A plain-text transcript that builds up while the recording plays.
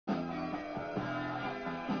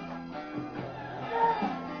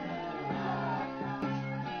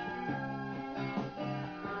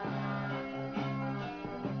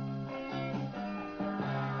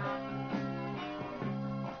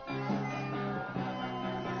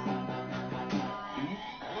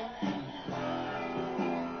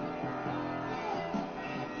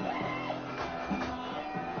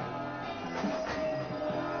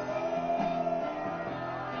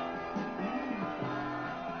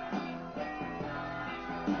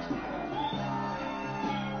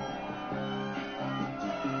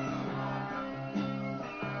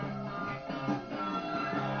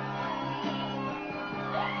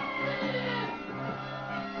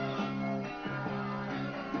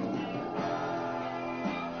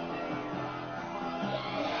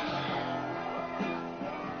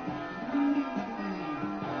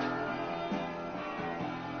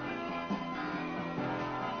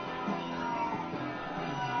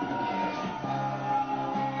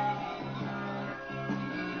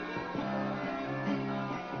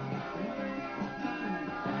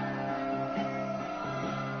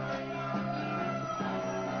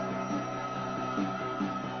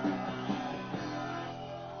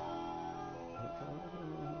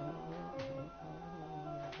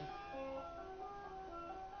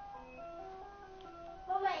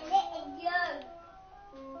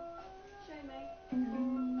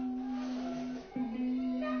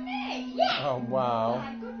Oh, wow. Oh,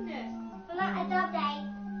 my goodness. Mama and Daddy.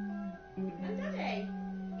 And Daddy?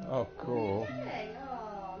 Oh, cool. Daddy?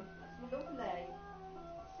 Oh, that's lovely.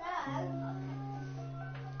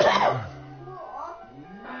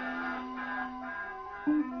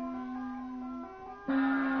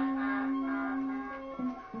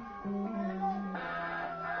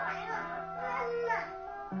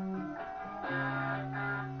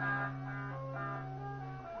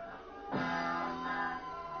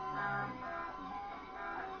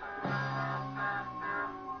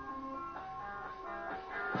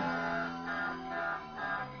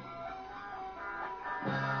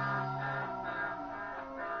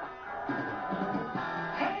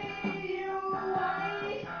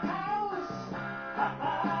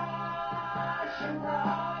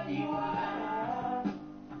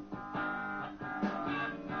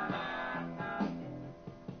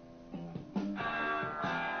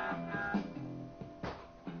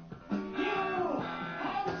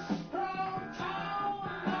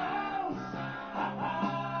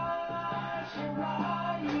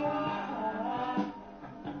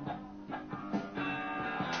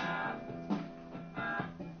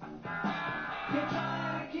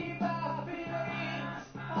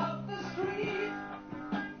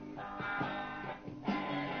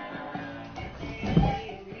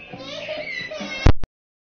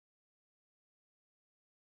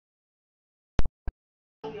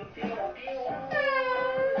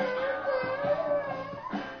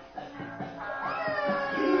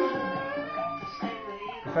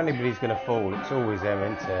 If anybody's going to fall, it's always them,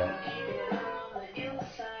 isn't it?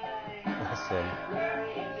 That's him.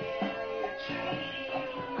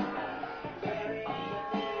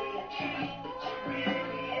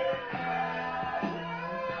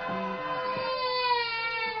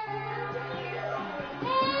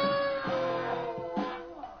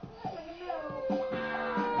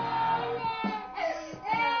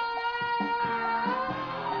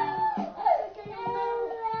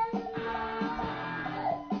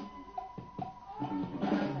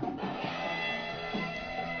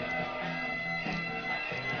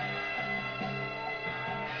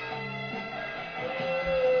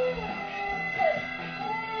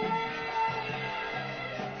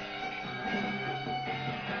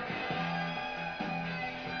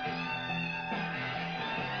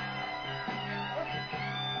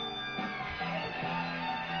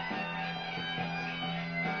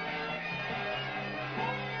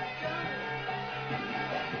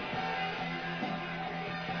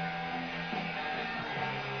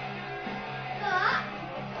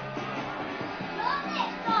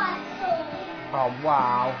 Oh,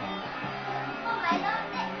 wow.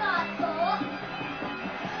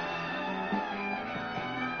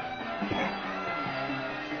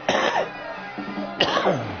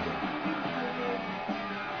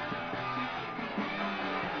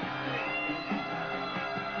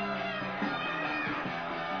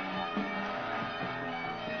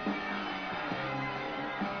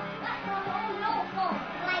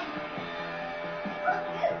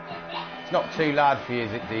 It's not too loud for you,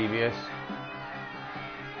 is it, Devious?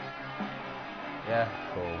 Yeah,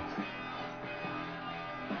 cool.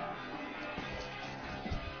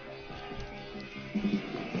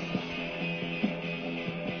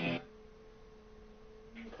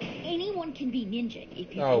 Anyone can be ninja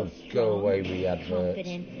if you Oh, feel strong, go away with the adverts.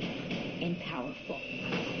 confident, and powerful.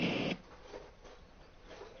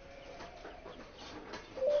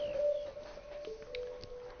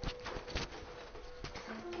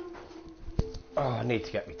 Oh, I need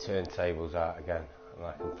to get my turntables out again, and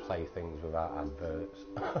I can play things without adverts.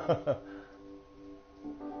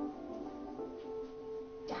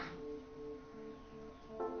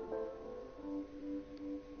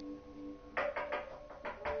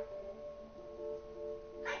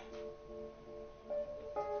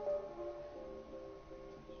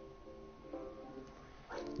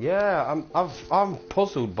 Yeah, I'm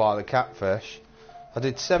puzzled by the catfish. I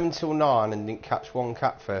did 7 till 9 and didn't catch one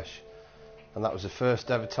catfish, and that was the first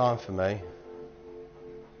ever time for me.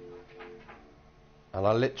 And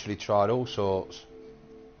I literally tried all sorts.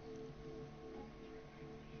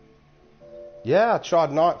 Yeah, I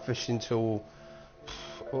tried night fishing till...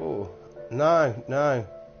 Oh, no.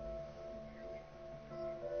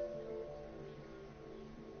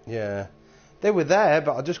 Yeah. They were there,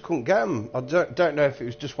 but I just couldn't get them. I don't know if it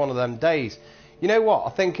was just one of them days. You know what?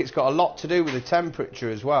 I think it's got a lot to do with the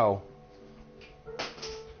temperature as well.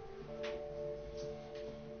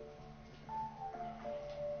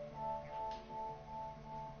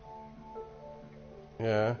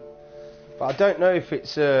 Yeah. But I don't know if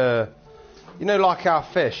it's... you know, like our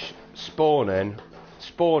fish spawning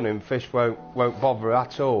fish won't bother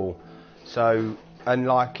at all. So, and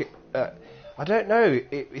like... I don't know.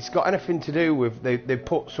 It's got anything to do with they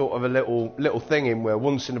put sort of a little thing in where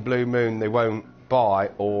once in a blue moon they won't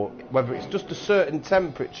bite, or whether it's just a certain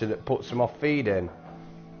temperature that puts them off feeding.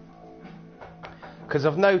 Because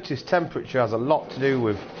I've noticed temperature has a lot to do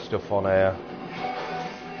with stuff on here.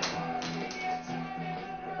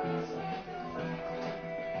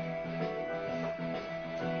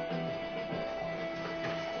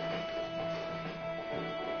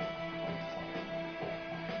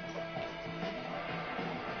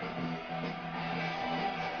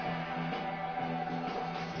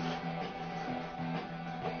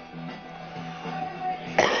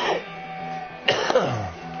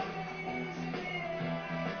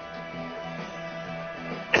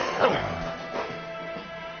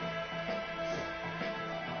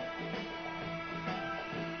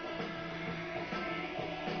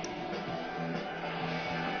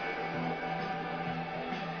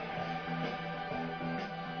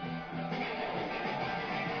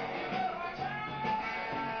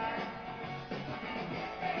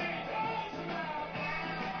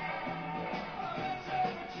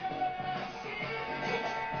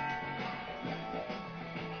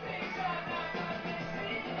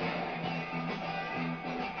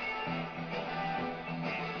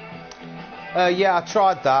 Yeah, I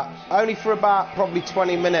tried that. Only for about probably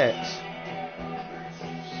 20 minutes.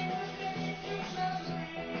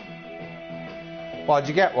 Why, did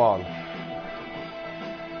you get one?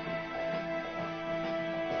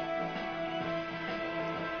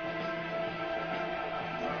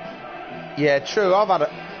 Yeah, true. I've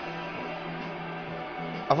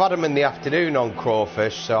had them in the afternoon on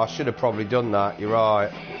crawfish, so I should have probably done that. You're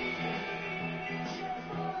right.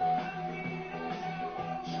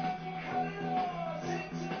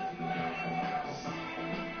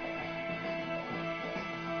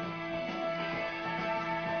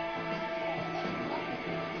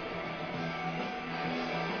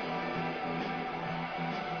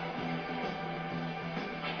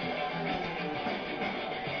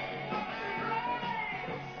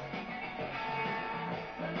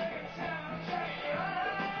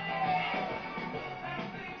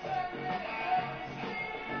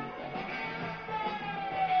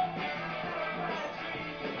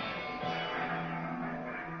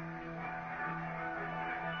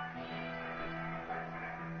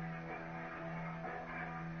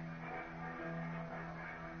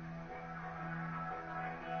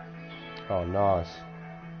 Oh, nice.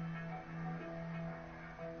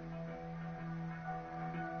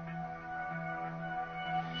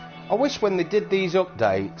 I wish when they did these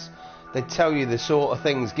updates, they'd tell you the sort of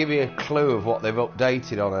things, give you a clue of what they've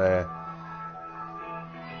updated on here.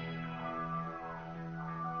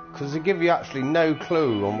 Because they give you actually no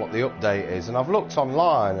clue on what the update is. And I've looked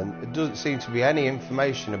online and it doesn't seem to be any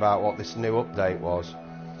information about what this new update was.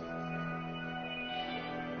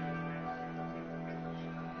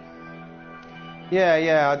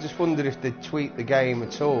 Yeah, I just wondered if they'd tweak the game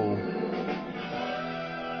at all.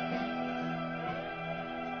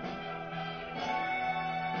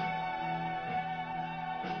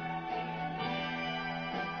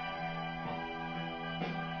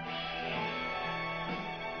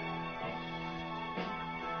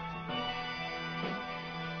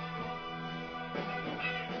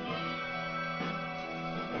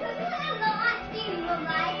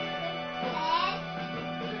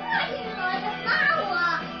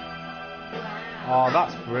 Oh,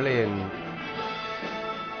 that's brilliant. Do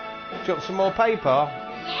you want some more paper?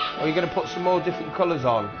 Yeah. Or are you going to put some more different colours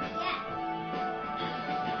on? Yeah.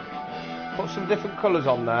 Put some different colours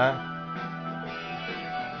on there.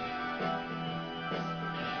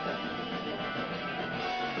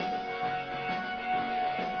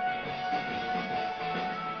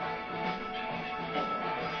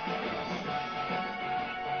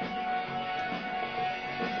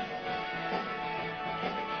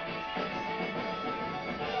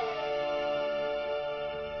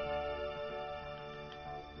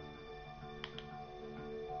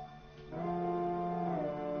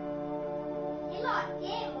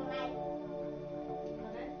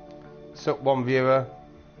 Sup, one viewer.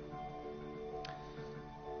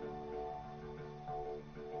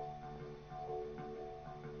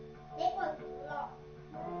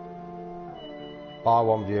 Bye,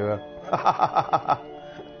 one viewer.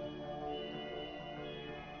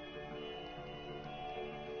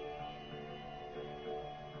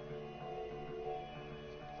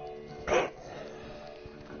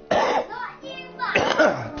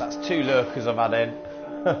 That's 2 lurkers I've had in.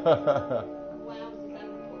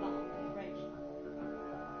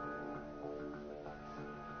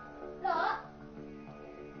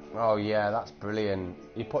 Oh yeah, that's brilliant.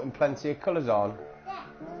 You're putting plenty of colours on.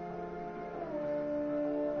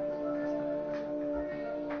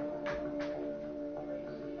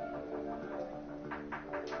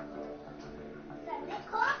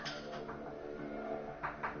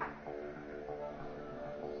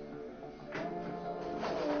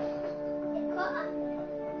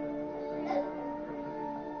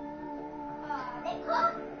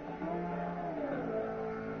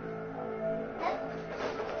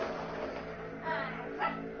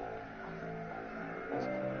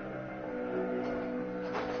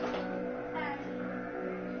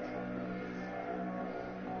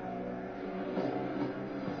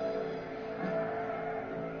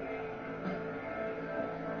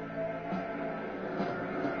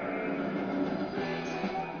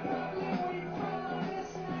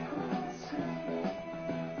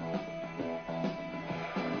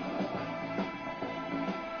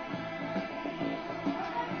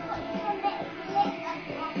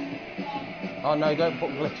 Oh no, don't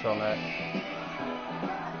put glitter on it.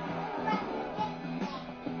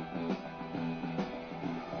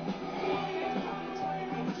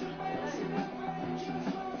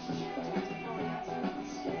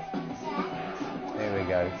 Here we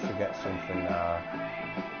go, should get something now.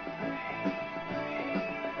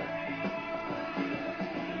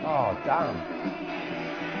 Oh damn.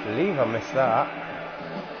 Believe I missed that.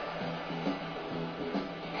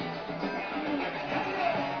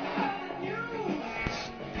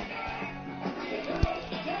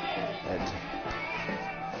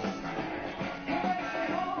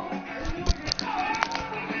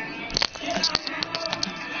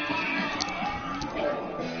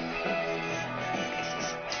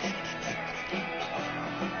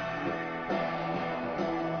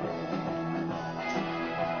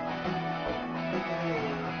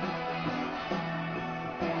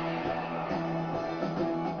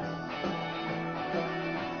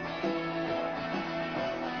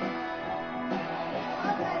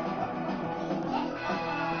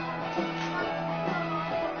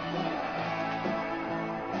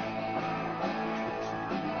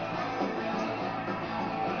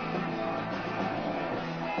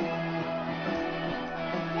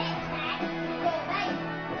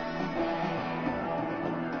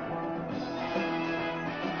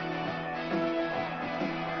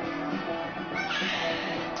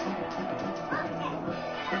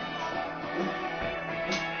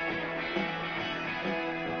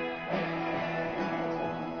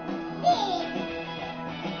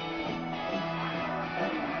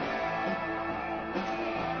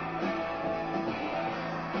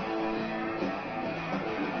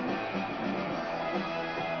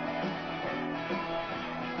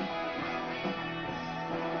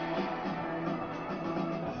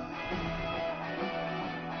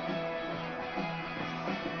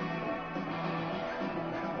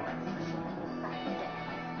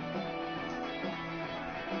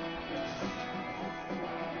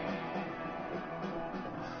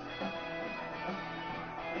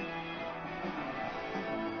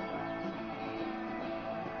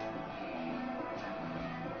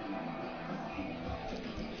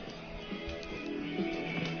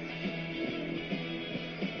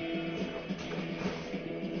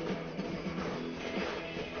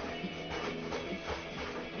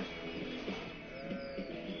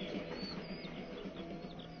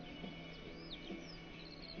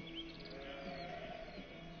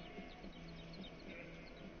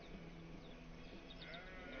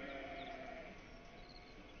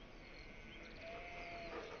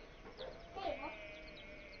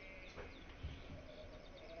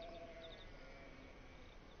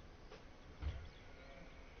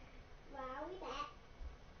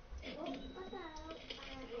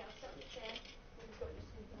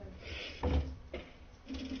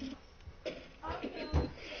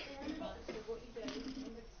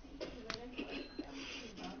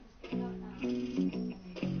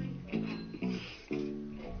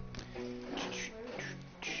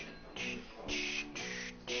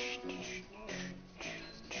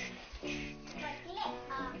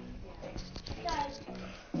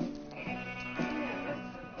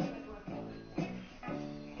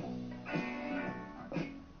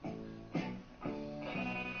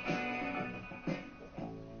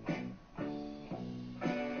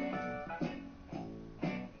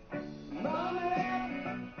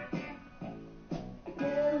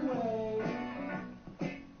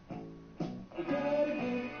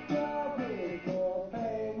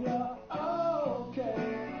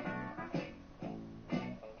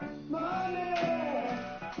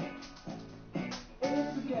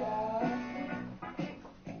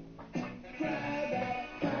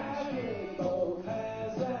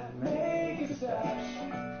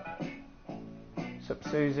 What's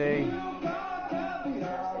up, Susie?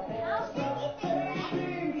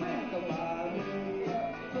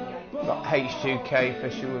 Got h2k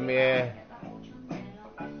fishing with me here.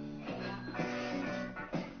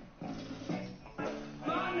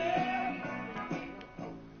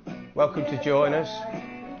 Welcome to join us.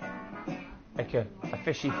 Make a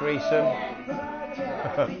fishy threesome.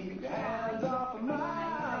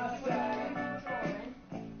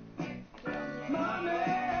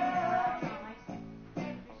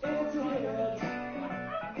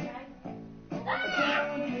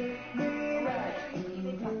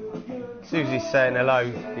 Susie's saying hello,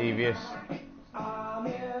 Devious. I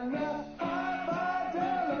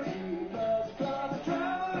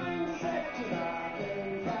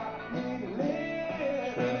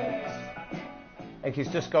think he's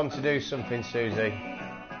just gone to do something, Susie.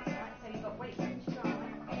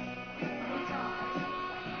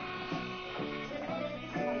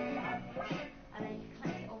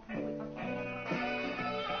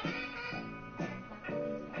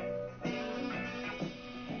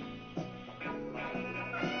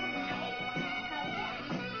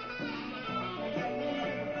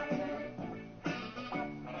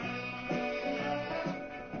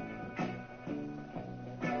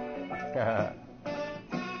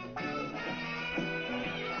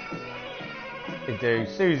 They do.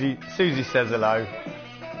 Susie says hello.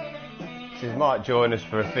 She might join us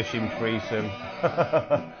for a fishing threesome.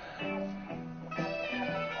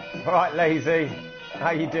 Right, Lazy.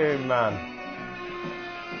 How you doing, man?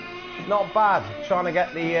 Not bad. Trying to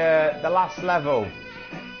get the last level.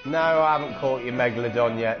 No, I haven't caught your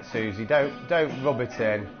megalodon yet, Susie. Don't rub it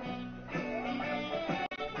in.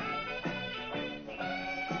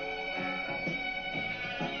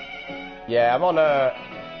 Yeah, I'm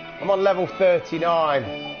on level 39,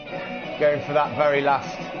 going for that very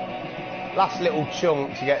last little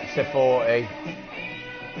chunk to get to 40.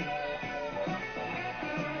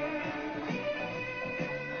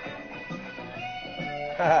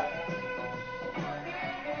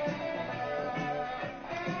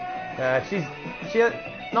 She's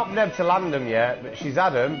not been able to land them yet, but she's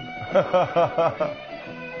had them.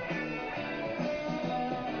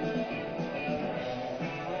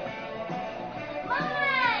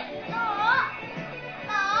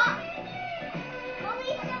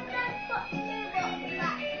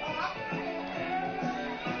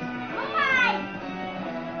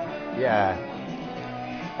 Yeah.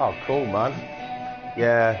 Oh, cool, man.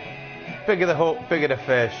 Yeah. Bigger the hook, bigger the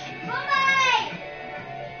fish. Mummy!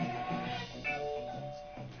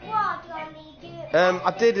 What do I need you?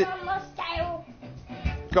 I did it.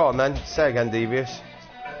 Go on then. Say again, Devious.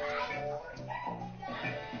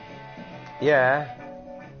 Yeah.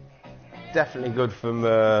 Definitely good from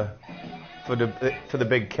for the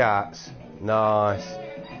big cats. Nice.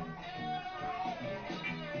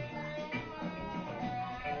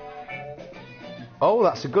 Oh,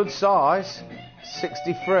 that's a good size.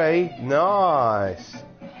 63. Nice.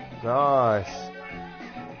 Nice.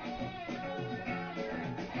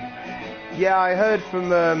 Yeah, I heard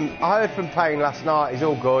from Payne last night. He's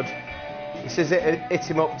all good. He says it hit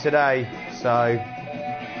him up today, so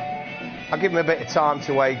I'll give him a bit of time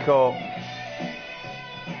to wake up.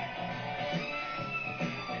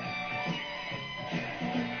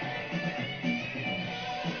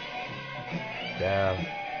 Damn.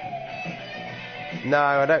 No,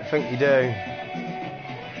 I don't think you do.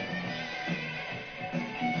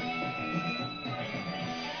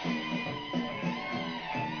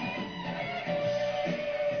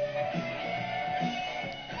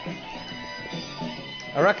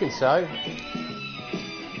 I reckon so.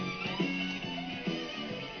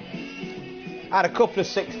 I had a couple of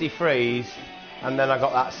 63s and then I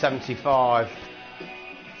got that 75.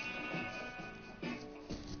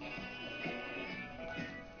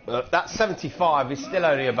 That 75 is still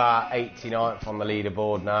only about 89th on the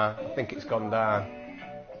leaderboard now. I think it's gone down.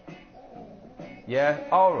 Yeah?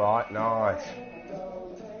 Alright, nice.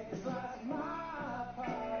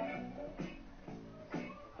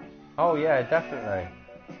 Oh yeah, definitely.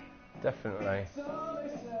 Definitely.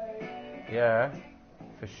 Yeah,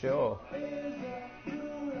 for sure.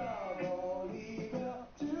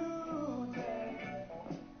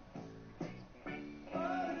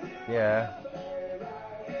 Yeah.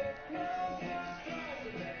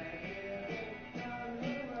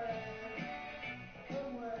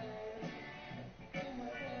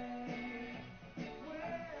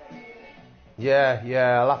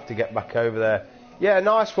 Yeah, I'll have to get back over there. Yeah,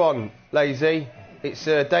 nice one, Lazy. It's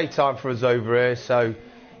daytime for us over here, so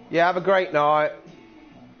yeah, have a great night.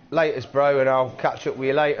 Laters, bro, and I'll catch up with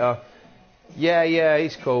you later. Yeah,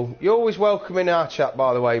 he's cool. You're always welcome in our chat,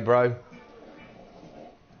 by the way, bro.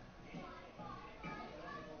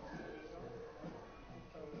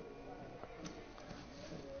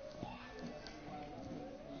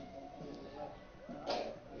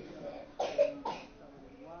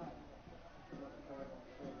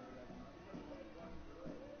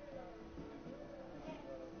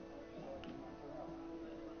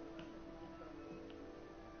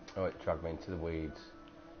 Oh, it dragged me into the weeds.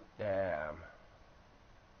 Damn.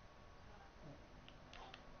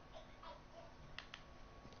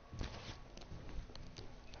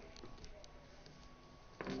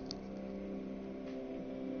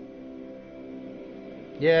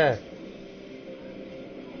 Yeah.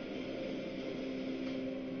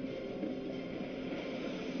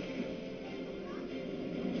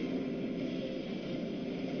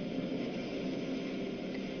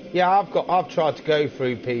 Yeah, I've tried to go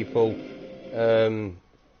through people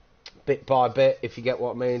bit by bit, if you get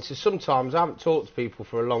what I mean. So sometimes I haven't talked to people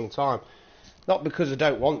for a long time. Not because I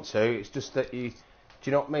don't want to, it's just that do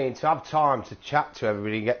you know what I mean? To have time to chat to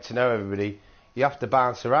everybody, get to know everybody, you have to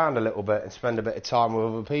bounce around a little bit and spend a bit of time with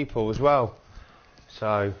other people as well.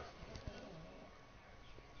 So...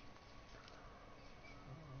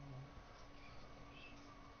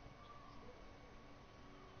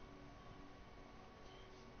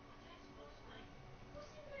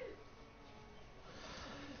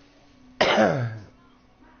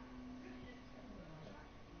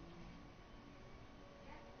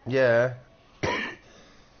 yeah.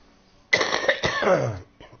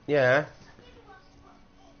 Yeah.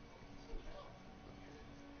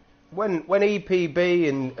 When EPB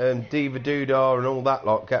and Diva Doodah and all that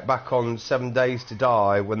lot get back on 7 Days to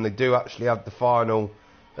Die, when they do actually have the final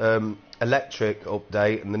electric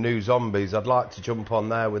update and the new zombies, I'd like to jump on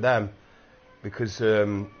there with them, because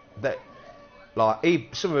they,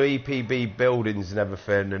 like some of EPB buildings and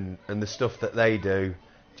everything and the stuff that they do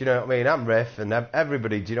you know what I mean? And Riff and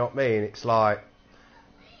everybody, do you know what I mean? It's like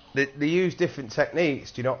they use different techniques,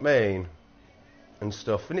 do you know what I mean? And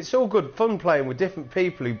stuff, and it's all good fun playing with different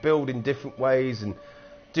people who build in different ways and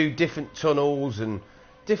do different tunnels and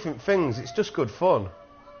different things. It's just good fun.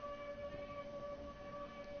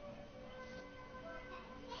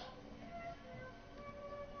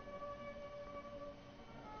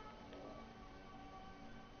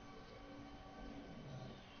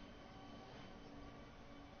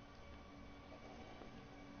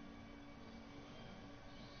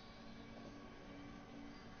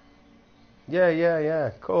 Yeah,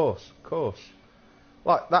 of course.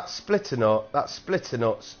 Like that splitter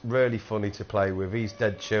nut's really funny to play with. He's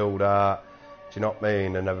dead chilled out, do you know what I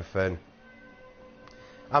mean, and everything.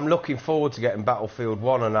 I'm looking forward to getting Battlefield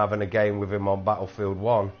 1 and having a game with him on Battlefield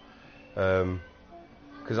 1.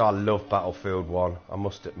 Because I love Battlefield 1, I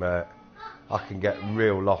must admit. I can get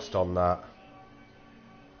real lost on that.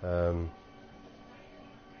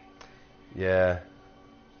 Yeah.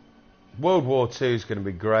 World War 2 is going to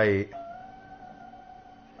be great.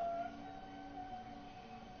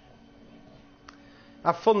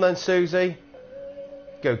 Have fun then, Susie.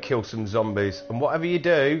 Go kill some zombies. And whatever you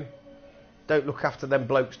do, don't look after them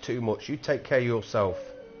blokes too much. You take care of yourself.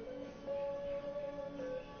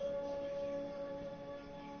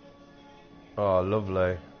 Oh,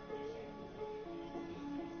 lovely.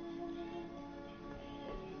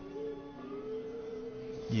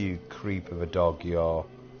 You creep of a dog, you are.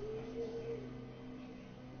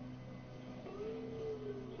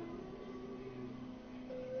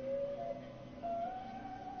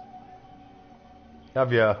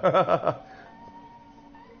 Have you?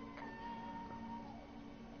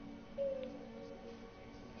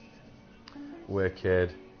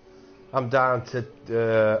 Wicked. I'm down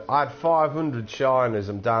to... I had 500 shiners.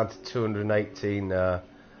 I'm down to 218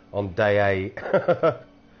 on day 8.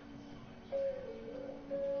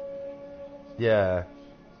 Yeah.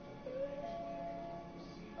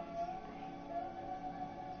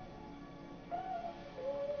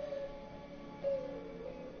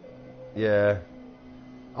 Yeah.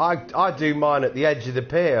 I do mine at the edge of the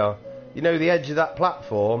pier. You know the edge of that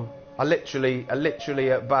platform? I literally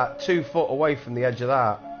about 2 foot away from the edge of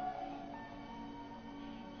that.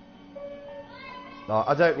 Like,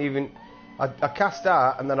 I don't even... I cast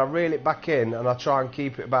out and then I reel it back in and I try and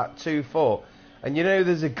keep it about 2 foot. And you know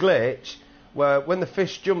there's a glitch where when the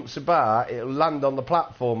fish jumps about, it'll land on the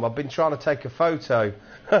platform. I've been trying to take a photo.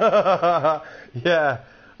 Yeah,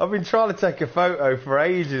 I've been trying to take a photo for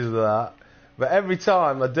ages of that. But every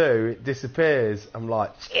time I do, it disappears. I'm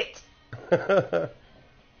like, shit.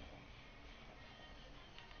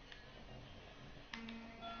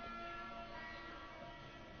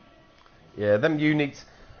 Yeah, them units.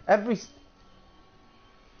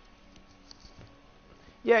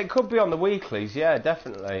 Yeah, it could be on the weeklies. Yeah,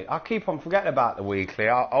 definitely. I keep on forgetting about the weekly.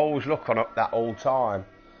 I always look on up that all time.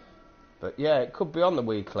 But yeah, it could be on the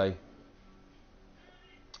weekly.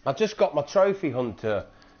 I just got my trophy hunter.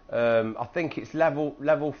 I think it's level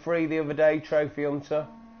 3 the other day, trophy hunter.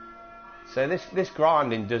 So this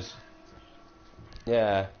grinding does,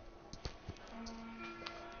 yeah.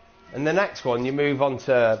 And the next one, you move on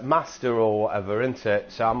to master or whatever, isn't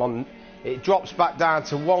it? So I'm on. It drops back down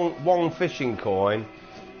to one fishing coin,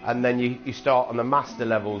 and then you start on the master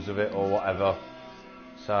levels of it or whatever.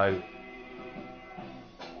 So.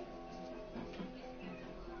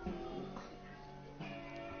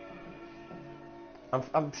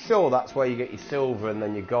 I'm sure that's where you get your silver and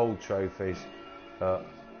then your gold trophies. But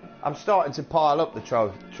I'm starting to pile up the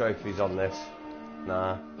trophies on this.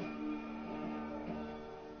 Nah.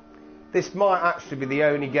 This might actually be the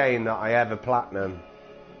only game that I ever platinum,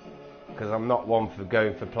 because I'm not one for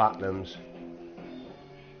going for platinums.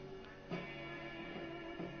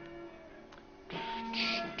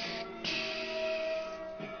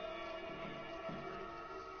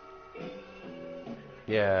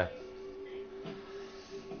 Yeah.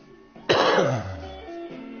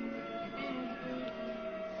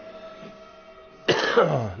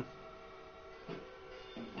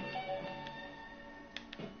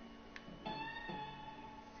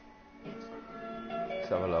 Let's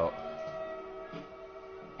have a look.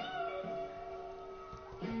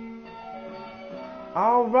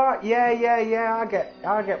 Oh right, yeah.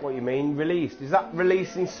 I get what you mean. Released. Is that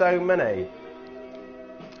releasing so many?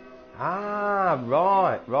 Ah,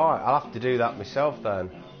 right. I'll have to do that myself then.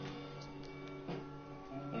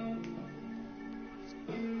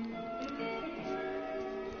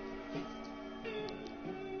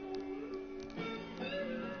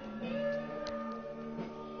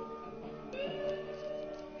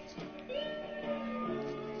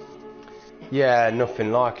 Yeah,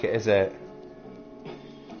 nothing like it, is it?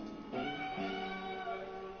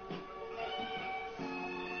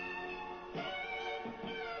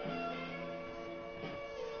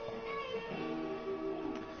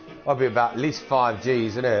 I'll be about at least 5 Gs,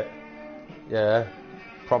 isn't it? Yeah,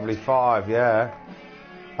 probably 5. Yeah,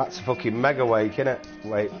 that's a fucking mega wake, isn't it?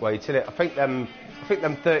 Wait, isn't it? I think them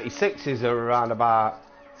 36s are around about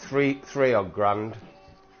three odd grand.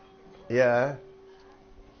 Yeah.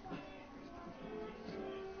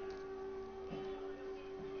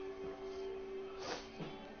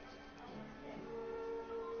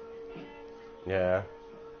 Yeah.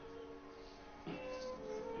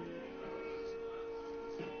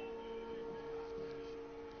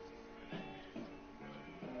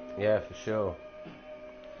 Yeah, for sure.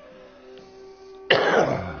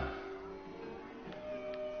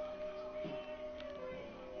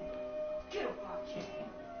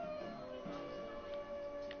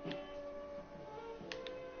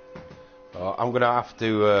 Oh, I'm gonna have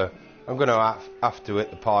to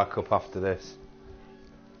hit the pike up after this.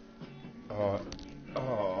 Alright.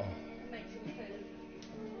 Oh.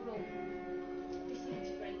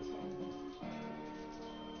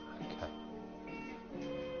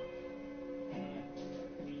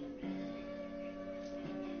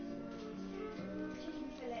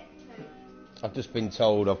 I've just been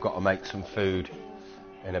told I've got to make some food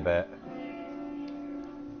in a bit.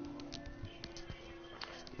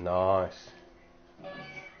 Nice.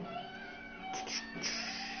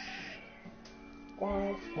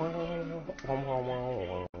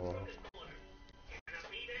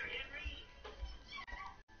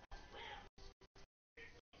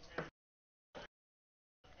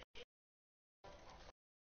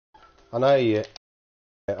 I know you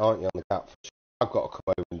aren't you on the catfish? I've got to come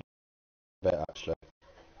over and do a bit actually.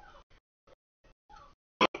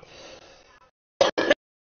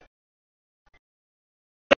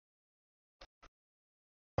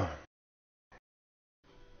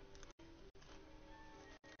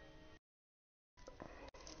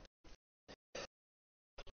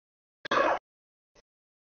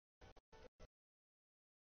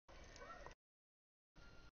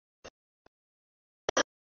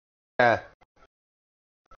 Yeah.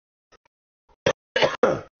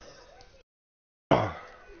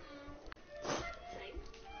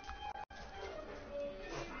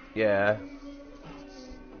 Yeah.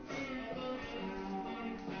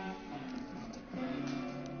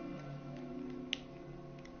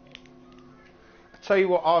 Tell you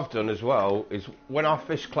what I've done as well is when I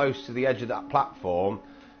fish close to the edge of that platform,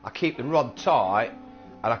 I keep the rod tight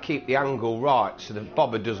and I keep the angle right so the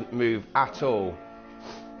bobber doesn't move at all.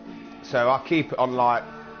 So I keep it on like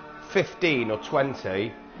 15 or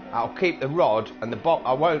 20. I'll keep the rod and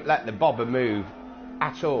I won't let the bobber move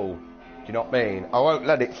at all. Do you know what I mean? I won't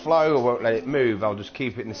let it flow, I won't let it move, I'll just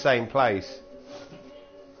keep it in the same place.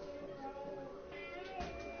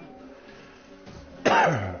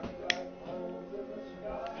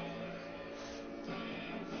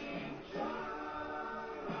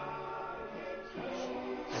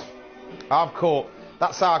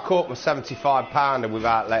 That's how I caught my 75 pounder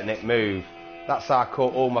without letting it move. That's how I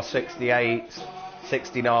caught all my 68s,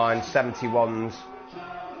 69, 71s.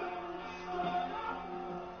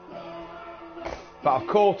 But I've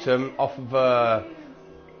caught them off of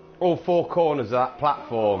all four corners of that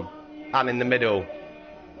platform and in the middle.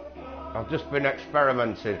 I've just been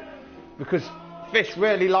experimenting because fish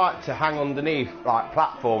really like to hang underneath like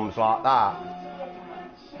platforms like that.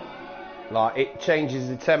 Like it changes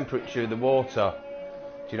the temperature of the water.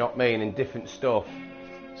 Do you know what I mean? In different stuff.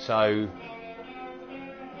 So,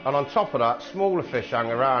 and on top of that, smaller fish hang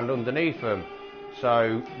around underneath them.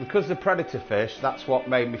 So because the predator fish, that's what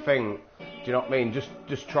made me think. Do you know what I mean?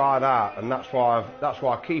 Just try that, and that's why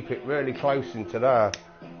I keep it really close into there.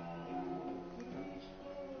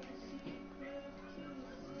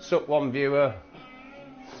 Sup, one viewer.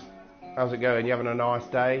 How's it going? You having a nice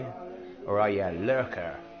day, or are you a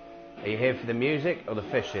lurker? Are you here for the music or the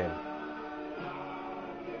fishing?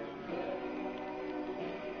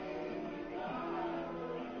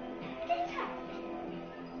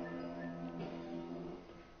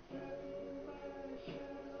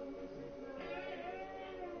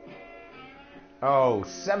 Oh,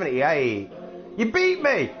 78. You beat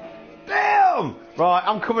me! Damn! Right,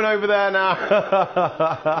 I'm coming over there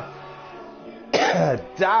now.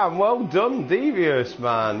 Damn, well done, Devious,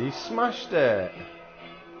 man. You smashed it.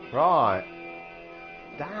 Right.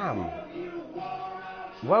 Damn.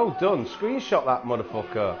 Well done. Screenshot that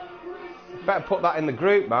motherfucker. Better put that in the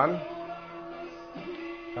group, man.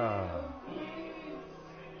 Oh.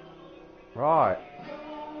 Right.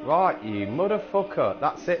 Right, you motherfucker.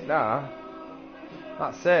 That's it now.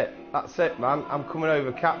 That's it. That's it, man. I'm coming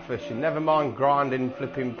over catfishing. Never mind grinding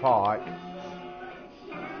flipping pike.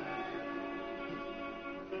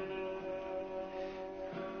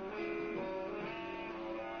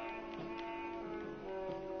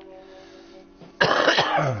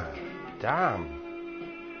 Damn.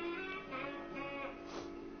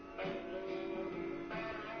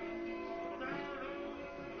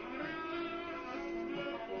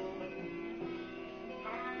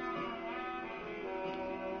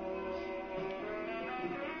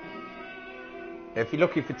 If you're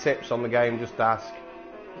looking for tips on the game, just ask.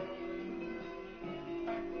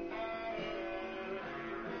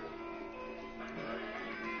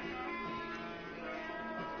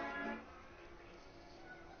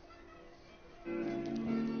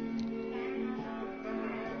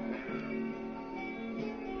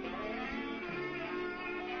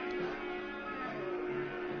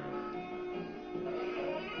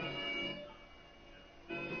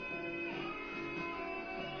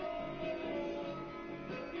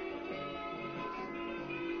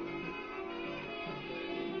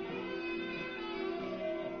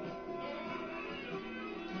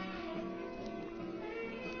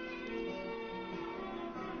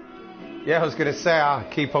 Yeah, I was going to say,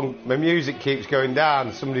 my music keeps going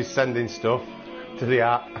down. Somebody's sending stuff to the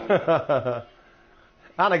app.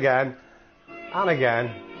 And again. And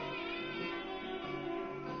again.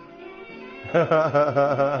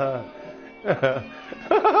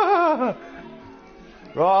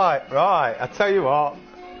 Right. I tell you what,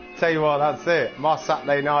 that's it. My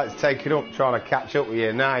Saturday night's taken up trying to catch up with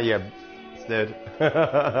you. Now you stood.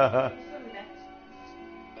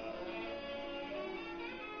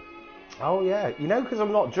 Oh yeah, you know, because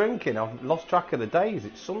I'm not drinking, I've lost track of the days.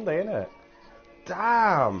 It's Sunday, isn't it?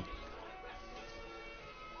 Damn.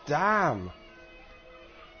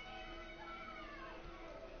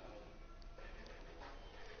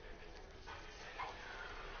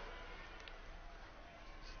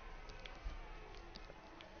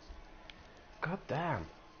 God damn.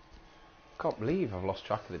 Can't believe I've lost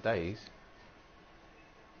track of the days.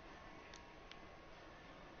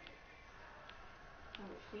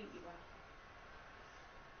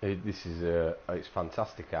 This is it's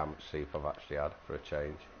fantastic how much sleep I've actually had for a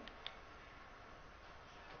change.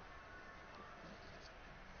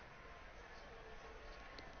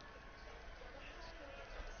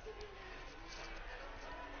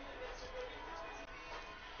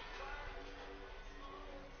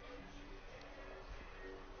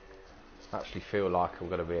 I actually feel like I'm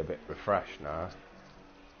going to be a bit refreshed now.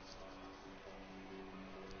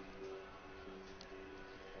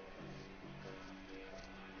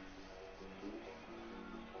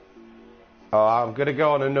 Oh, I'm going to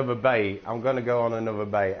go on another bait.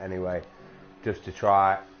 Anyway, just to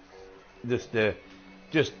try, just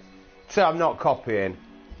so I'm not copying.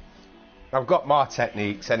 I've got my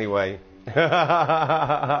techniques anyway. It's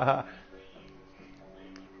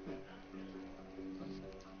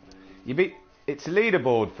a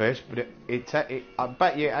leaderboard fish, but I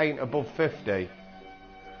bet you it ain't above 50. There's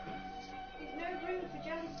no room for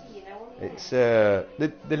jealousy, you know. It's the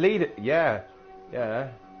leader, yeah.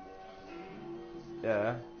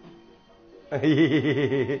 Yeah.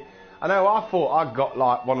 I know, I thought I got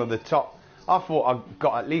like one of the top. I thought I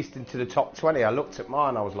got at least into the top 20. I looked at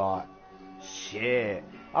mine, I was like, shit.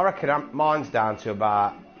 I reckon mine's down to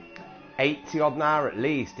about 80 odd now at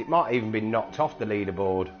least. It might even be knocked off the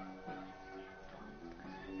leaderboard.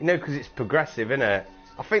 You know, because it's progressive, innit?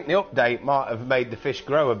 I think the update might have made the fish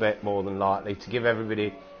grow a bit more than likely to give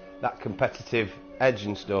everybody that competitive edge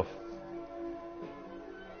and stuff.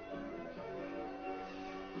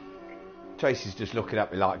 Tracy's just looking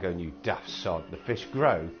at me like going, you daft sod, the fish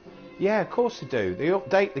grow? Yeah, of course they do. They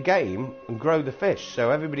update the game and grow the fish so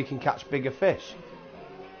everybody can catch bigger fish.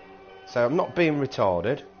 So I'm not being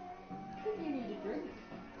retarded. I think you need a drink.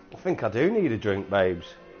 I think I do need a drink, babes.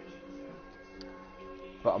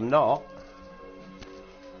 But I'm not.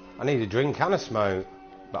 I need a drink and a smoke,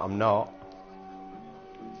 but I'm not.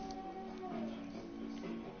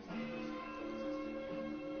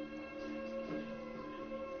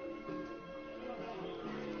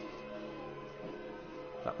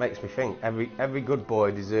 That makes me think every good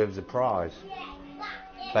boy deserves a prize.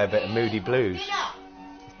 Play a bit of Moody Blues.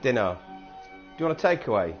 Dinner. Do you want a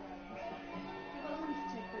takeaway?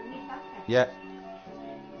 Yeah.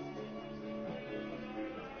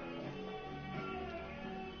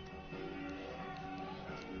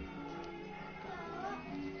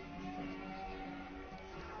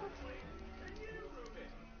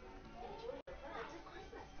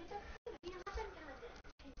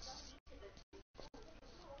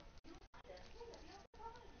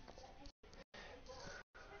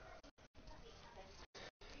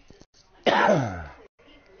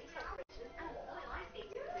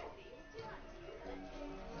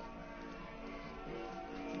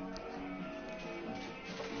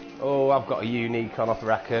 Oh, I've got a unique on, I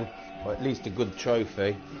reckon. Or at least a good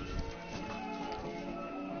trophy.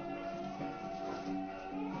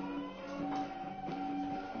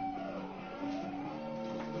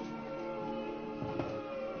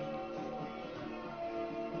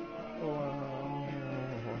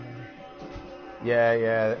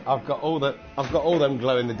 Yeah. I've got all them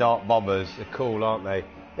glow in the dark bobbers. They're cool, aren't they?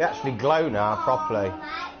 They actually glow now properly.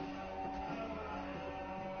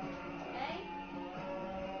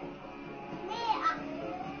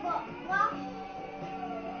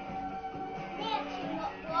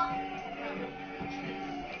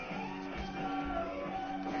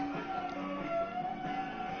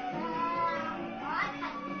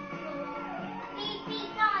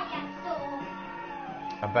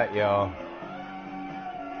 I bet you are.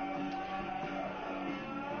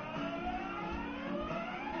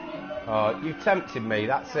 Oh, you've tempted me,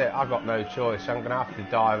 that's it. I've got no choice. I'm going to have to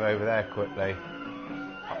dive over there quickly.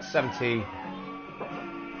 At 70.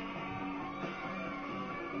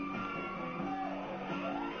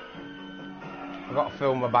 I've got to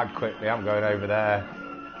fill my bag quickly. I'm going over there.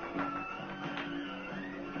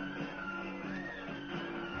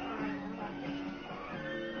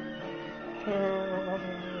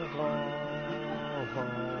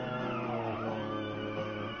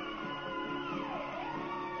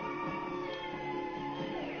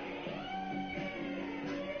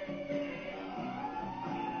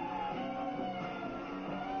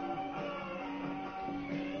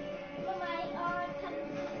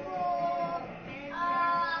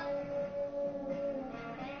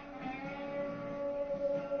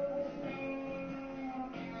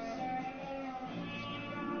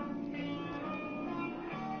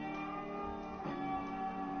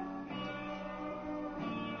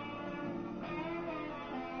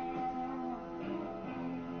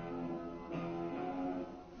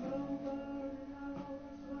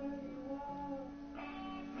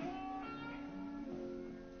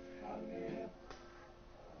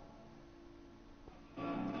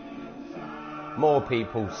 More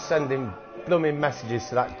people sending blooming messages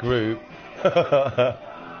to that group.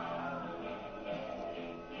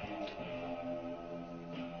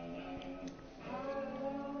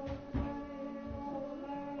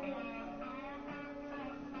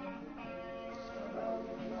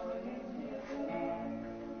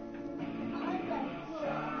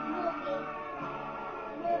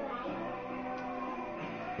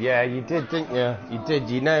 Yeah, you did, didn't you? You did,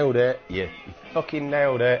 you nailed it. You fucking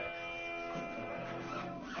nailed it.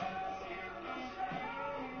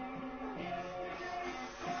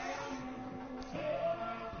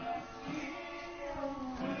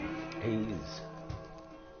 Ease.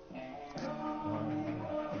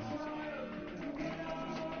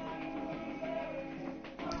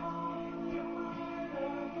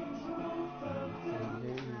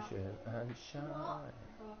 Illusion and shine.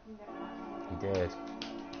 You did.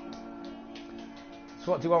 So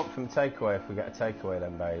what do you want from takeaway if we get a takeaway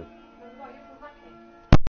then, babe?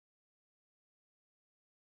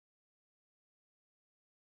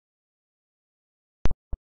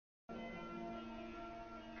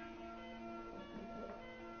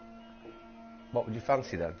 What would you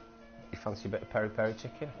fancy then? You fancy a bit of peri-peri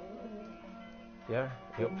chicken? Yeah?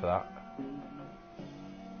 You up for that?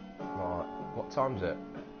 Right. What time's it?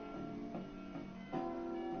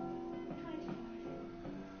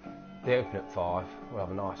 They open at 5. We'll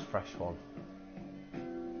have a nice fresh one.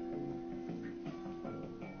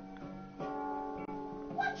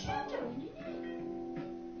 What you doing?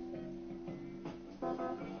 I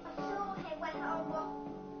saw him when I was.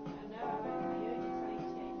 I know, I heard you trying to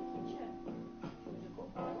get in the kitchen. You was a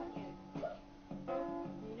good boy, weren't you?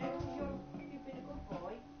 You know, because you've been a good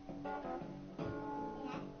boy.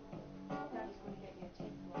 Yeah. Daddy's going to get you a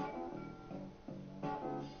takeaway.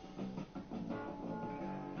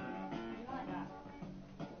 You like that?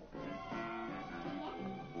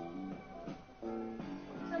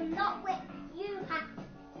 So not with you have.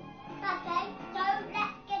 Daddy, don't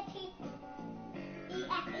let Getty eat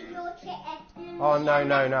after your chicken. Oh, no.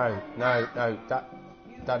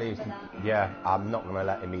 Daddy's... Yeah, I'm not going to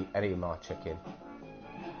let him eat any of my chicken.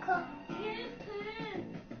 Because you poo.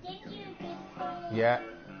 Did you before? Yeah.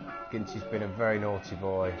 Ginty's been a very naughty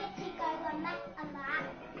boy. Getty goes on that and that.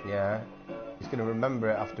 Yeah. He's going to remember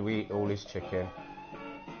it after we eat all his chicken.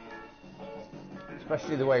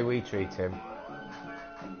 Especially the way we treat him.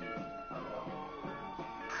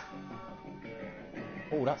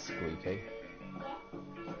 Oh, that's squeaky.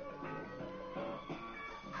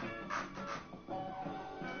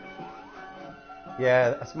 Yeah,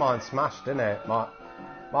 that's mine smashed, isn't it? My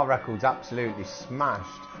record's absolutely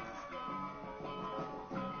smashed.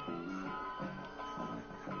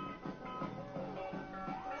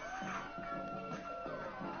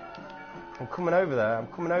 I'm coming over there, I'm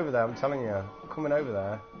telling you. I'm coming over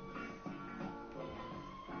there.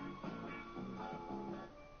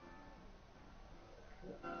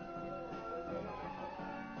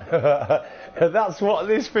 That's what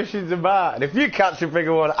this fishing's about. And if you catch a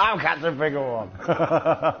bigger one, I'll catch a bigger one.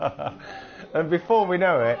 And before we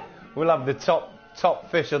know it, we'll have the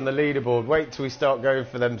top fish on the leaderboard. Wait till we start going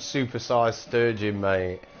for them super-sized sturgeon,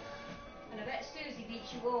 mate. And I bet Susie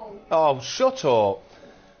beats you all. Oh, shut up.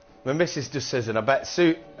 My missus just says, and I bet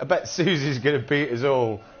Susie's going to beat us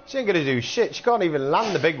all. She ain't going to do shit. She can't even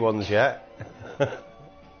land the big ones yet. She's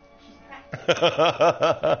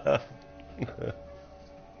practicing.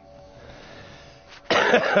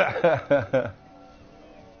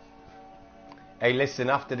 Hey, listen,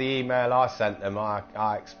 after the email I sent them,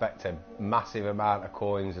 I expect a massive amount of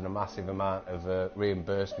coins and a massive amount of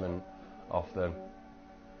reimbursement off them.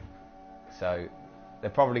 So they're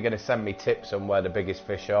probably going to send me tips on where the biggest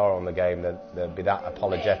fish are on the game. They'll be that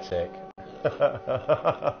apologetic.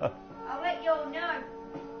 I'll let you all know.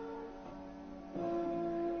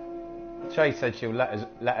 Shay said she'll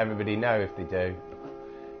let everybody know if they do.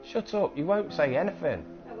 Shut up, you won't say anything.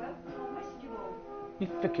 I will. I'll message you all. You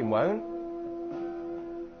fucking won't.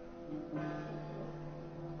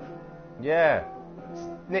 Yeah.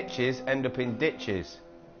 Snitches end up in ditches.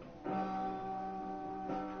 Well,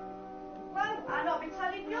 I'll not be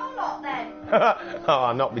telling your lot then. Oh,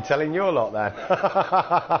 I'll not be telling your lot then.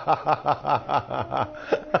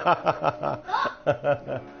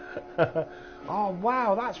 Oh,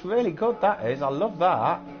 wow, that's really good, that is. I love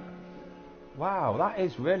that. Wow, that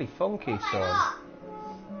is really funky, son.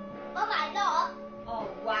 Oh my God. Oh,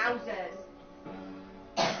 wowzers.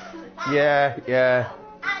 Yeah.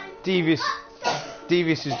 Devious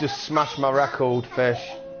has just smashed my record,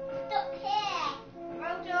 fish. Stuck here.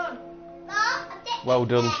 Well done. Look, I did Well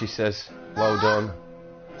done, she says. Well done.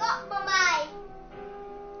 Look, Mummy.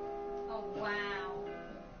 Oh, wow.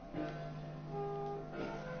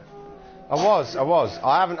 I was.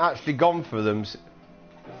 I haven't actually gone for them.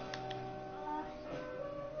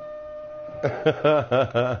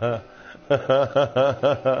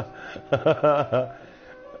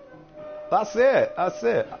 That's it.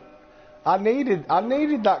 I needed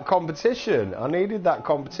that competition. I needed that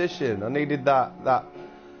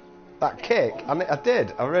kick. I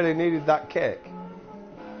did. I really needed that kick.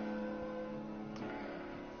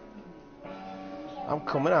 I'm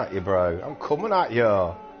coming at you, bro. I'm coming at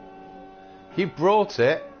you. You brought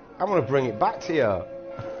it. I'm going to bring it back to you.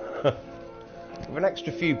 With an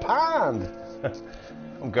extra few pounds.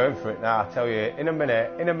 I'm going for it now, I tell you. In a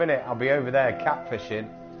minute, I'll be over there catfishing.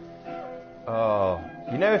 Oh,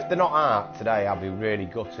 you know, if they're not out today, I'll be really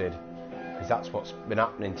gutted, because that's what's been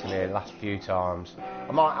happening to me the last few times.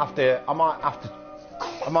 I might have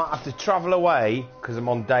to travel away, because I'm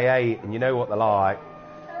on day 8, and you know what they're like.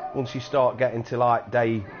 Once you start getting to like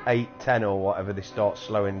day 8, 10 or whatever, they start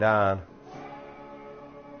slowing down.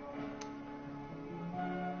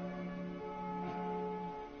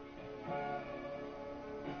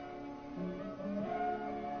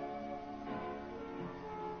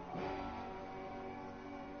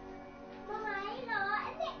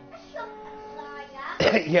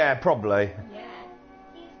 Yeah, probably. Yeah.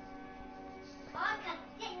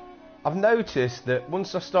 I've noticed that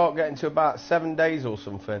once I start getting to about 7 days or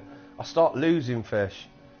something, I start losing fish.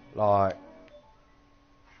 Like,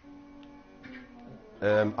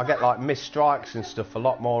 I get like missed strikes and stuff a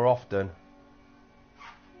lot more often.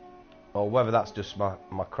 Or whether that's just my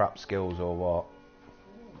crap skills or what.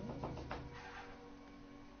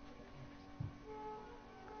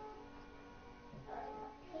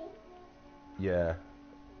 Yeah.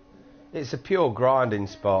 It's a pure grinding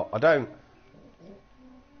spot. I don't...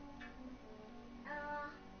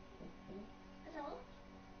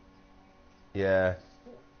 Yeah.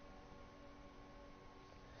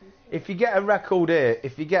 If you get a record here,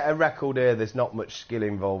 there's not much skill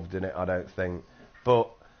involved in it, I don't think. But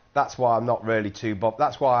that's why I'm not really too bothered.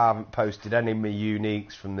 That's why I haven't posted any of my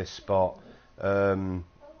uniques from this spot. But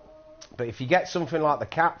if you get something like the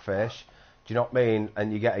catfish, do you know what I mean,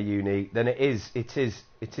 and you get a unique, then it is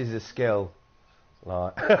a skill.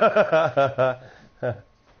 Like,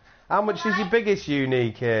 how much is your biggest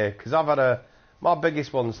unique here? Because I've had my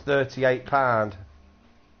biggest one's £38.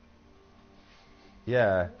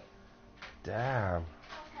 Yeah. Damn.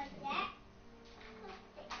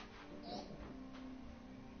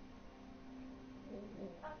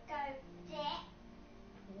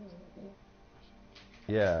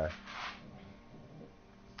 Yeah.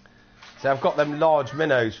 So I've got them large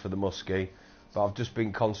minnows for the muskie, but I've just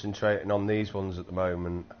been concentrating on these ones at the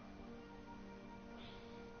moment.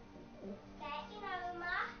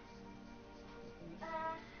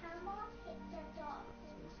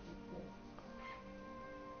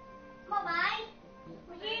 Mummy,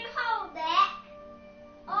 will you hold it?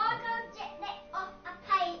 I'll go get it off a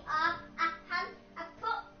paper and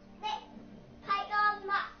put the paper on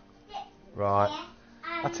my stick. Right.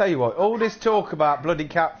 I tell you what, all this talk about bloody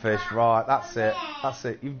catfish, right, that's it.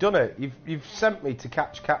 You've done it. You've sent me to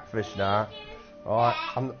catch catfish now. Right.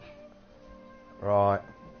 Right.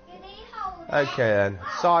 Okay then.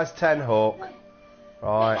 Size 10 hook.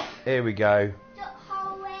 Right, here we go.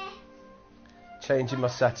 Changing my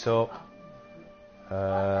setup.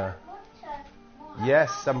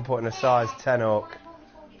 Yes, I'm putting a size 10 hook.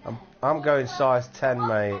 I'm going size 10,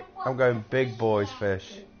 mate. I'm going big boys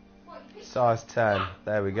fish. Size 10.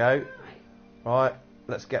 There we go. Right,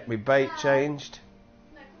 let's get my bait changed.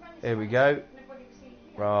 Here we go.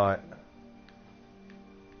 Right.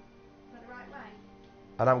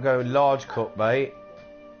 And I'm going large cut bait.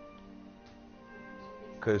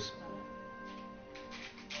 Because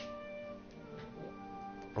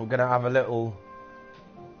I'm gonna have a little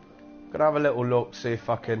look, see if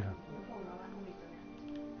I can.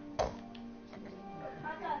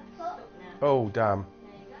 Oh damn.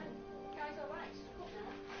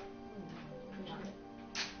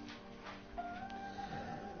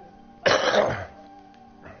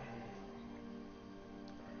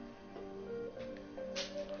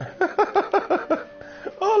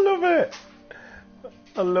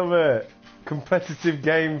 I love it. Competitive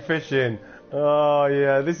game fishing. Oh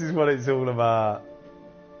yeah, this is what it's all about.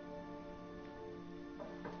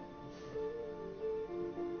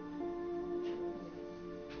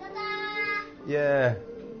 Yeah.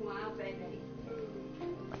 Wow, baby.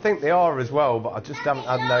 I think they are as well, but I just haven't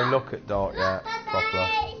had no look at Dart yet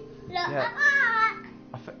properly. Yeah.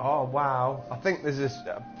 Oh wow. I think I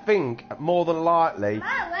think more than likely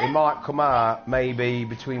it might come out maybe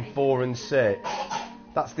between 4 and 6.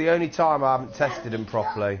 That's the only time I haven't tested them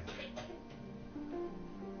properly.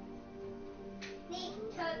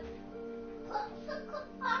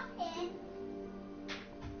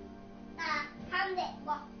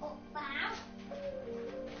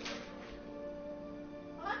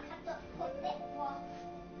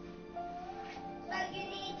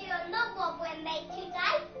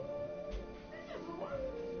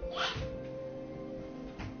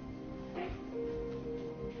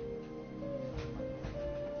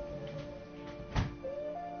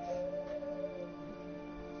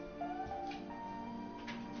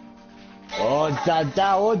 Oh,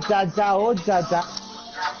 Dada, oh, Dada, oh, Dada.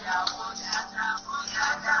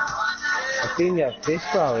 I think you have fish,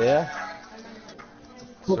 bro, yeah?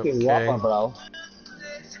 Cooking Okay. whopper, bro.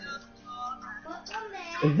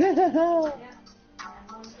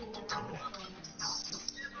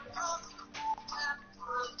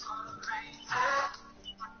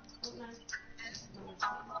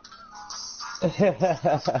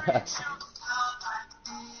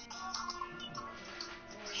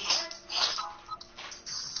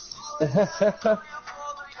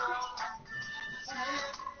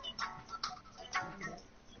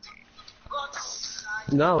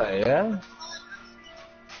 No way, yeah?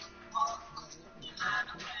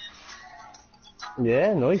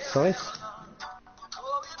 Yeah, nice, nice.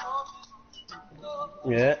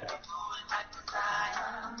 Yeah.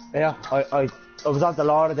 Yeah, I was on to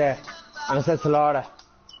Laura there, and I said to Laura,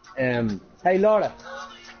 hey Laura,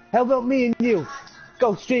 how about me and you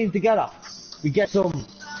go stream together? We get some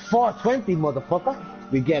 420, motherfucker.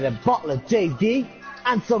 We get a bottle of JD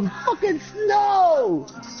and some fucking snow.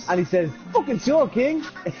 And he says, fucking sure, King.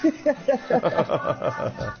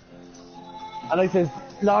 And I says,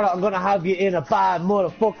 Laura, I'm gonna have you in a bad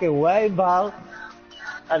motherfucking way, pal.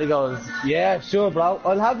 And he goes, yeah, sure, bro.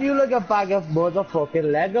 I'll have you like a bag of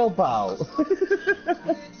motherfucking Lego, pal.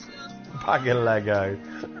 Bag of Lego.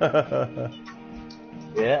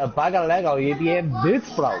 Yeah, a bag of Lego, you be in boots,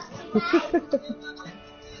 bro.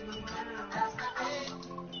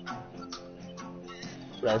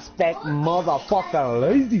 Respect motherfucking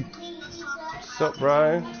lazy. What's up,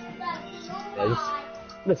 bro? Yeah, just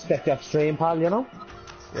respect your stream, pal, you know?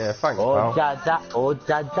 Yeah, thanks, Oh, pal. Jaja, oh,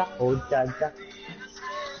 Jaja, oh, Jaja.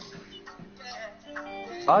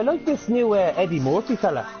 I like this new Eddie Murphy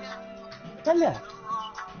fella. Tell ya,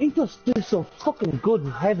 he just does some fucking good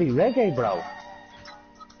heavy reggae, bro.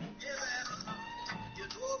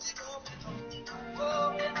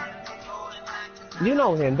 You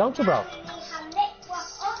know him, don't you, bro?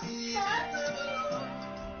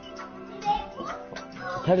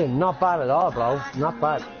 Tell him, not bad at all, bro. Not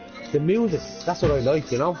bad. The music, that's what I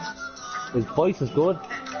like, you know? His voice is good,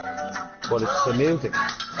 but it's the music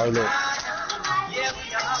I love.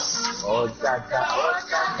 Oh, Jaja, oh,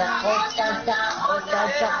 Jaja, oh, Jaja, oh,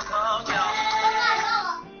 Jaja.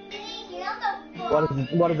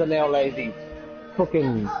 What is it now, lazy?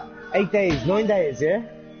 Fucking 8 days, 9 days, yeah?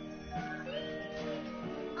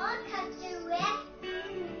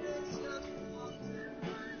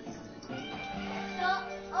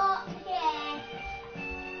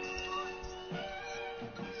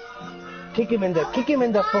 Kick him in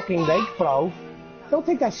the fucking lake, bro. Don't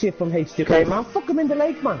take that shit from h2k, man. Fuck him in the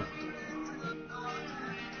lake, man.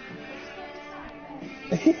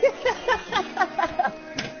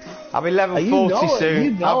 I'll be level 40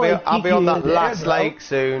 soon. I'll be on that last lake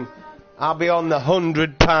soon. I'll be on the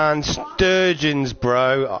 £100 sturgeons,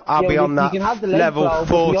 bro. I'll be on that level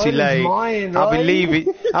 40 lake.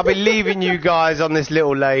 I'll be leaving you guys on this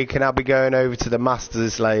little lake, and I'll be going over to the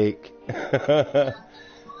Masters Lake.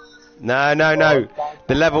 No.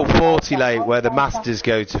 The level 40 lake where the masters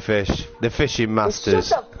go to fish. The fishing masters.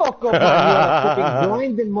 Shut the fuck up, man. You're a fucking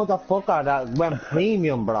grinding motherfucker that went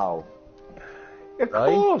premium, bro. Of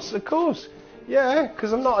course. Yeah,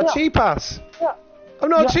 because I'm not a cheap ass. Yeah. I'm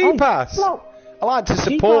not a cheap ass. No. I like to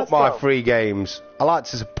support my free games. Fuck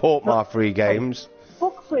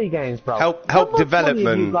free games, bro. Help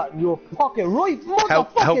development. You got in your pocket right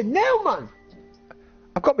motherfucking now, man.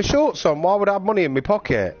 I've got my shorts on. Why would I have money in my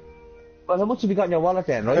pocket? Well, how much have you got in your wallet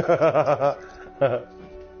then, right?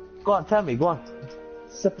 Go on, tell me, go on.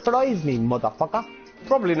 Surprise me, motherfucker.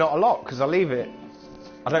 Probably not a lot, because I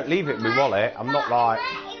don't leave it in my wallet. I'm not like...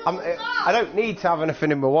 I don't need to have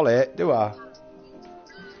anything in my wallet, do I?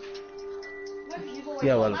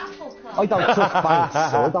 Yeah, well, I don't trust banks,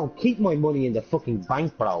 so I don't keep my money in the fucking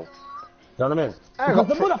bank, bro. You know what I mean? Because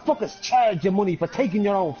the motherfuckers charge you money for taking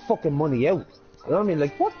your own fucking money out. You know what I mean?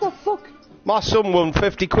 Like, what the fuck? My son won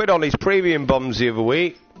 50 quid on his premium bombs the other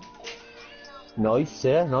week. Nice,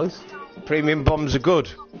 yeah, nice. Premium bombs are good.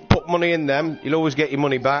 Put money in them, you'll always get your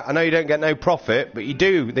money back. I know you don't get no profit, but you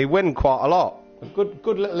do. They win quite a lot. A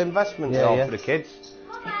good little investment for the kids.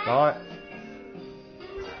 Right.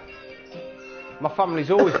 My family's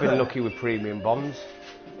always been lucky with premium bonds.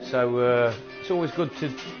 So it's always good to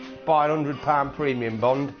buy an £100 premium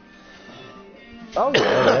bond. Oh,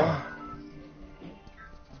 yeah.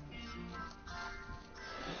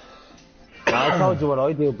 I told you what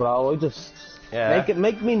I do, bro. I just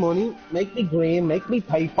make me money, make me green, make me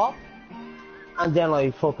paper, and then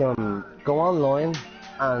I fucking go online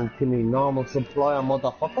and to me normal supplier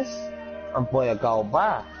motherfuckers and buy a gold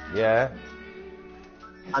bar. Yeah.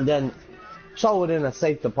 And then throw it in a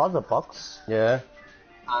safe deposit box. Yeah.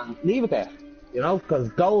 And leave it there. You know, because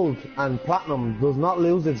gold and platinum does not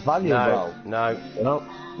lose its value, bro. No. You know?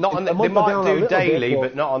 Not on they might do daily,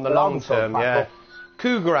 but not on the long term, yeah.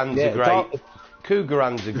 Cougarans are great.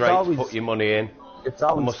 Cougarans are great to put your money in. It's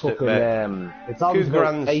always fucking, it's always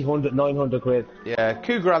about 800, 900 quid. Yeah,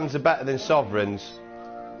 Cougarans are better than sovereigns.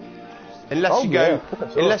 Unless you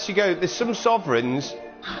go, there's some sovereigns,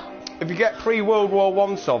 if you get pre-World War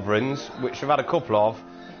I sovereigns, which I've had a couple of,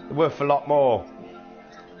 they're worth a lot more.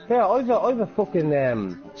 Yeah, I've a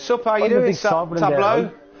fucking, Sup, how you doing, Tableau?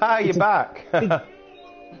 How are you back?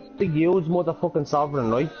 Big huge motherfucking sovereign,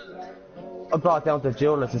 right? I brought down to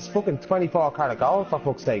jewelers. It's fucking 24 karat gold for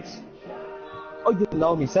fuck's sakes. I didn't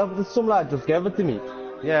know myself, but some lad just gave it to me.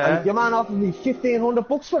 Yeah. And your man offered me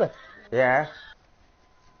 $1,500 for it. Yeah.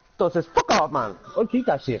 So I says, fuck off, man. I'll keep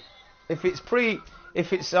that shit. If it's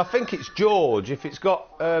I think it's George. If it's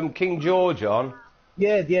got King George on.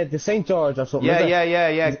 Yeah, the St. George or something.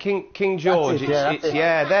 Yeah. King George. That's it,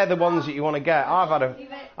 yeah. They're the ones that you want to get. I've had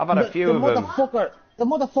a few of them. The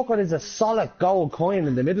motherfucker is a solid gold coin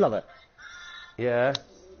in the middle of it. Yeah.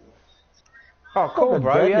 Oh, cool,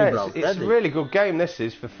 bro. Deadly, Yeah, bro. it's a really good game. This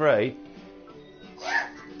is for free.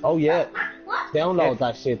 Oh yeah. Download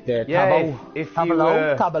that shit there. Yeah.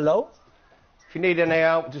 Tableau. If you need any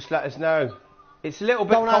help, just let us know. It's a little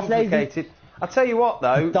bit complicated. I'll tell you what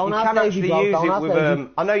though, you can actually use it with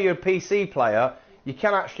I know you're a PC player, you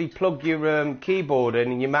can actually plug your keyboard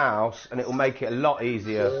in and your mouse and it'll make it a lot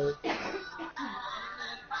easier.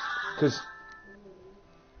 Because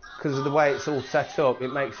of the way it's all set up,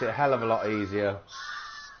 it makes it a hell of a lot easier.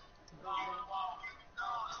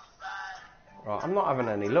 Right, I'm not having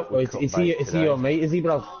any luck with Is he your mate, is he,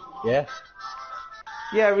 bro? Yeah.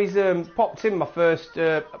 Yeah, he's popped in my first.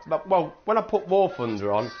 Well, when I put War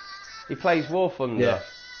Thunder on, he plays War Thunder.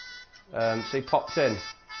 Yeah. So he popped in.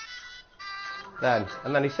 And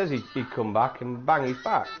then he says he'd come back, and bang, he's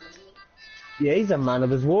back. Yeah, he's a man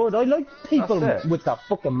of his word. I like people with that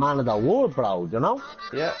fucking man of their word, bro. You know?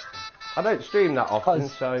 Yeah. I don't stream that often,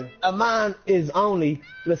 so. A man is only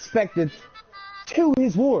respected to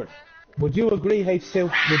his word. Would you agree,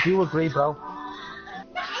 H2? Would you agree, bro?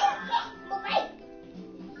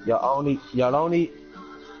 You're only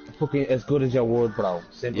fucking as good as your word, bro.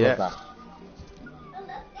 Simple as that.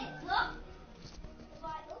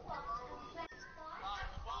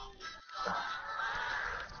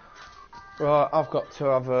 Right, I've got to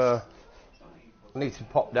have a. I need to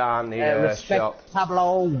pop down the shop.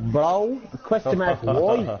 Tableau, bro. Question mark,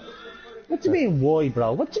 why? What do you mean, why,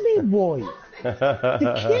 bro? What do you mean, why?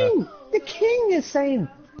 The king is saying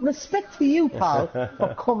respect to you, pal,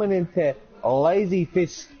 for coming into a lazy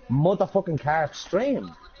fish motherfucking carp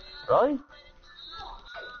stream, right?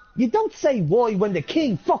 You don't say why when the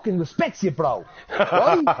king fucking respects you, bro.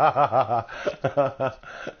 Right?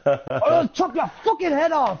 I'll chop your fucking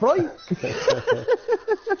head off, right?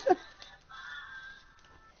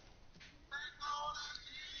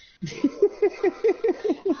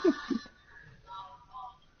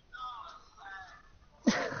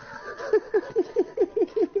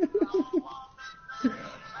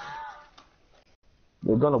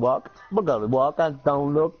 We're gonna walk and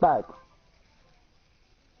don't look back.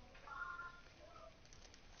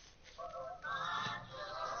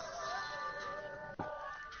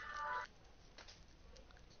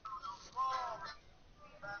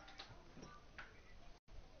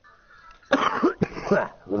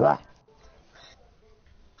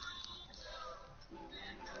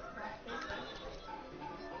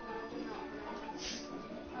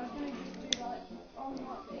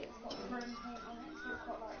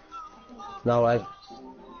 No way.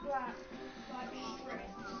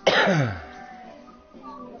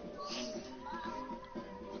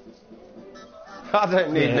 I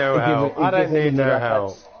don't need no help. I don't need no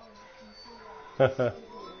help.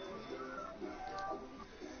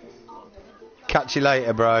 Catch you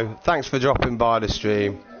later, bro. Thanks for dropping by the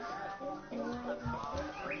stream.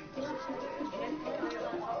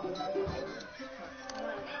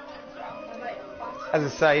 As I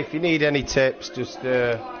say, if you need any tips, just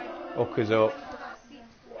hook us up.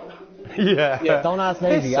 Yeah, don't ask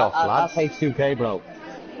me. Ask h2k, bro.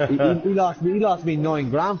 he lost me 9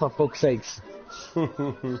 grand for fuck's sakes.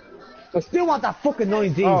 I still want that fucking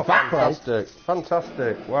 9 G's back, fantastic, bro.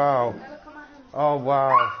 Fantastic. Wow. Oh,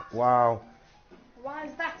 wow. Wow. Why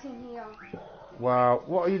is that in here? Wow.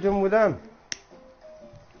 What are you doing with them?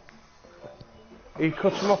 You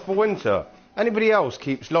cut them off for winter. Anybody else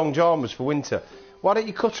keeps long jarmers for winter? Why don't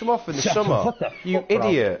you cut them off in the summer? You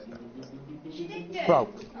idiot. Bro.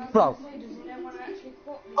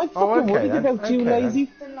 I'm fucking worried about you,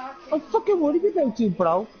 lazy. I'm fucking worried about you,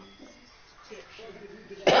 bro.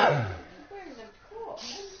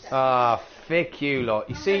 Ah, fuck you lot.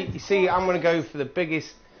 You see, I'm gonna go for the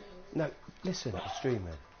biggest. No, listen, I'm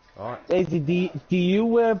streaming. All right. Lazy, do you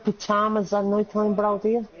wear pajamas at night time, bro? Do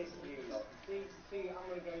you?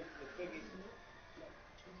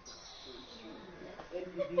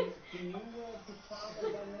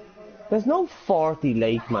 There's no 40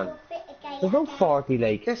 lake, man. There's no 40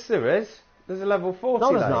 lake. Yes, there is. There's a level 40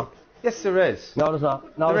 lake. No, there's not. Yes, there is. No, there's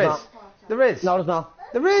not. No, there there's is. not. There is. No, there's not.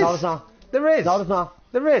 There is. No, there's not. There is. No, there's not.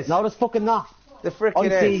 There is. No, there's fucking not. The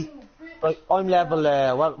frickin' is. Right, I'm level,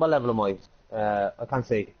 what level am I? I can't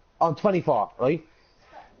see. on 24, right?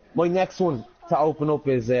 My next one to open up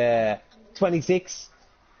is 26,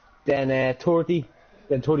 then 30,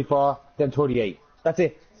 then 34, then 38. That's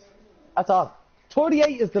it. That's all.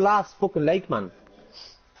 38 is the last fucking lake, man.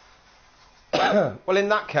 Well, in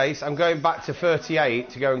that case, I'm going back to 38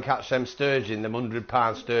 to go and catch them sturgeon, them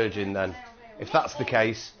 £100 sturgeon then. If that's the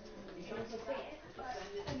case.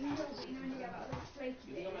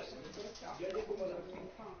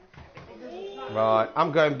 Right,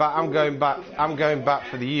 I'm going back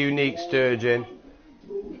for the unique sturgeon.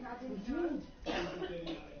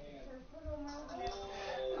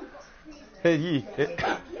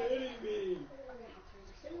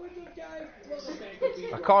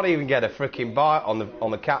 I can't even get a freaking bite on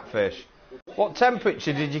the catfish. What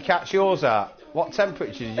temperature did you catch yours at? What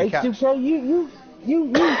temperature did you catch? H2k,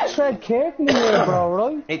 you tread carefully here, bro,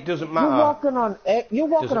 right? It doesn't matter. You're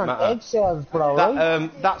walking on eggshells, bro, right?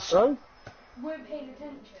 That's right? Weren't paying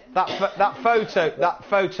attention. That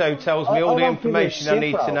photo tells me all the information I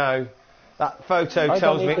need to know. That photo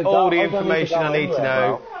tells me all the information I need to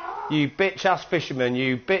know. You bitch ass fisherman,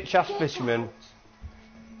 you bitch ass fisherman.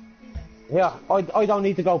 Yeah, I don't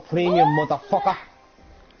need to go premium, motherfucker.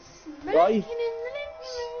 Right?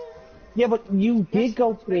 Yeah, but you did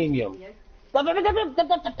go premium. I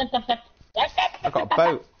got a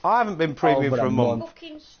boat. I haven't been premium for a month.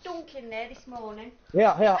 Fucking stunk in there this morning.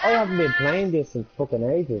 Yeah, I haven't been playing this in fucking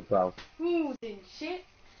ages, bro. Who's in shit?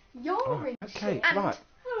 You're in Okay, shit. right.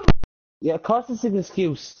 Yeah, of course it's an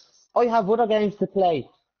excuse. I have other games to play.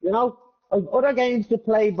 You know? I have other games to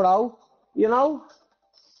play, bro. You know?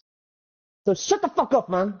 So shut the fuck up,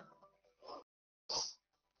 man.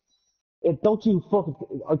 Don't you fucking...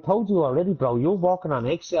 I told you already, bro. You're walking on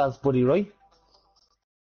eggshells, buddy, right?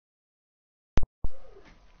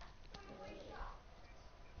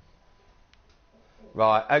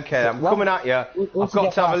 Right, okay, I'm coming at you. I've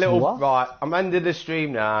got to have a little... Right, I'm ending the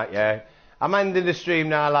stream now, yeah. I'm ending the stream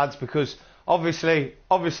now, lads, because obviously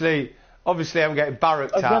I'm getting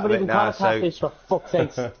barracked out of it now, so... I've never even caught a catfish, for fuck's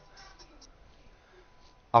sakes.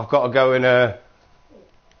 I've got to go and...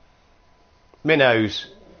 Minnows,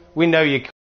 we know you